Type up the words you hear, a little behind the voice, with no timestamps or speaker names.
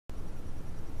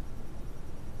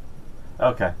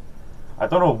Okay, I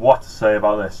don't know what to say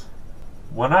about this.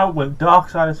 When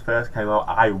Darksiders first came out,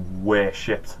 I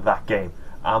worshipped that game.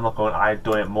 I'm not going. I've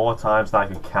done it more times than I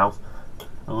can count.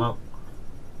 And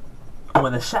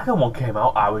when the second one came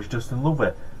out, I was just in love with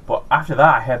it. But after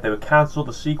that, I heard they would cancel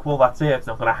the sequel. That's it. It's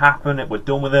not going to happen. We're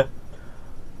done with it.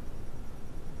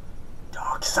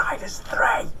 Darksiders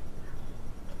 3.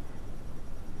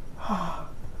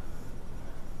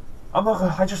 I'm not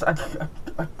gonna.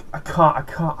 I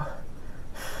can't.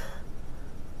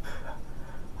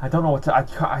 I don't know what to.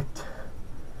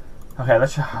 Okay,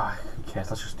 let's just. Who cares?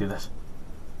 Let's just do this.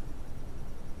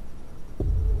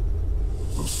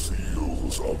 The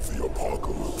seals of the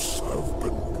apocalypse have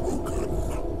been broken.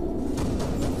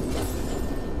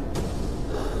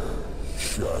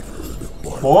 Shattered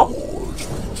by war's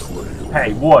betrayal.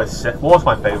 Hey, war is sick. War's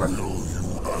my favorite. Will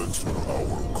you answer our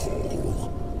call,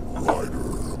 rider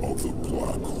of the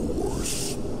Black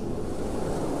Horse?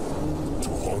 To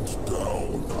hunt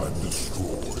down and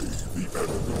destroy the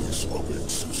enemies of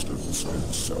existence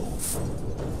itself.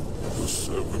 The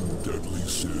 7 deadly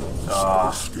sins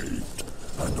have escaped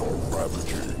and are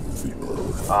ravaging the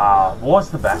earth. War's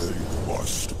the best. They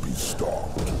must be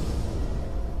stopped.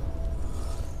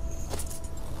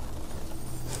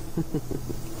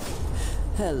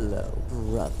 Hello,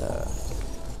 brother.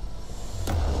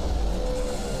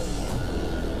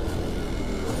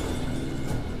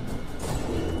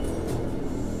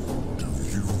 Do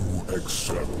you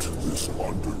accept this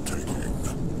undertaking?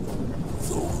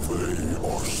 Though they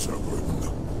are 7,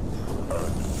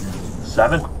 and you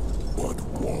 7? but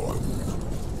 1.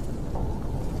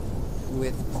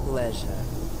 With pleasure.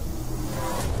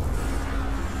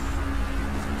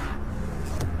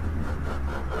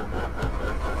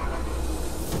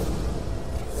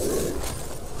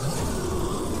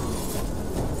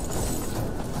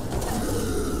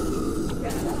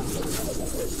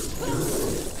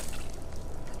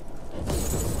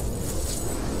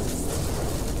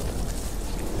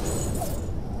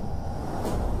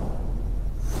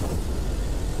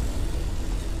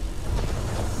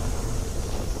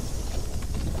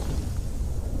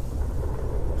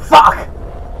 Fuck!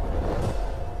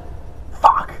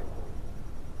 Fuck!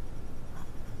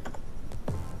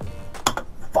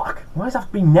 Fuck! Why does that have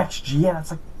to be next year?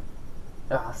 That's like...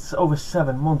 it's over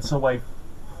 7 months away.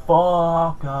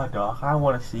 Fuck, dog. I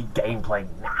want to see gameplay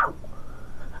now!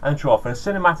 And sure, for the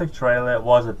cinematic trailer, it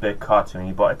was a bit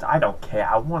cartoony, but I don't care.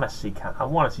 I want to see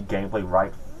gameplay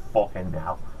right fucking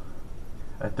now.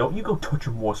 And don't you go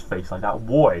touching War's face like that.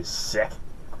 War is sick.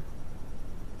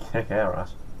 Kick her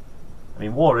ass. I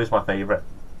mean, War is my favourite.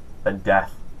 Then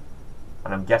Death.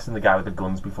 And I'm guessing the guy with the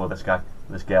guns before this guy.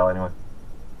 This girl, anyway.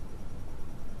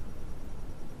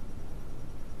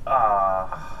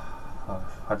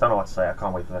 I don't know what to say. I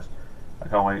can't wait for this. I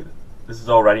can't wait. This is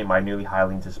already my newly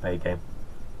highly anticipated game.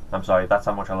 I'm sorry, that's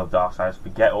how much I love Darksiders.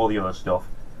 Forget all the other stuff.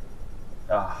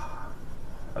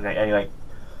 Okay, anyway.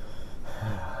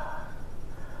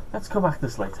 Let's come back to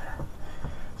this later.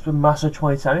 It's been Masso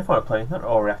 2010. If you want to play that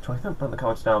or react to anything, put in the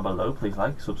comments down below. Please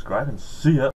like, subscribe, and see ya.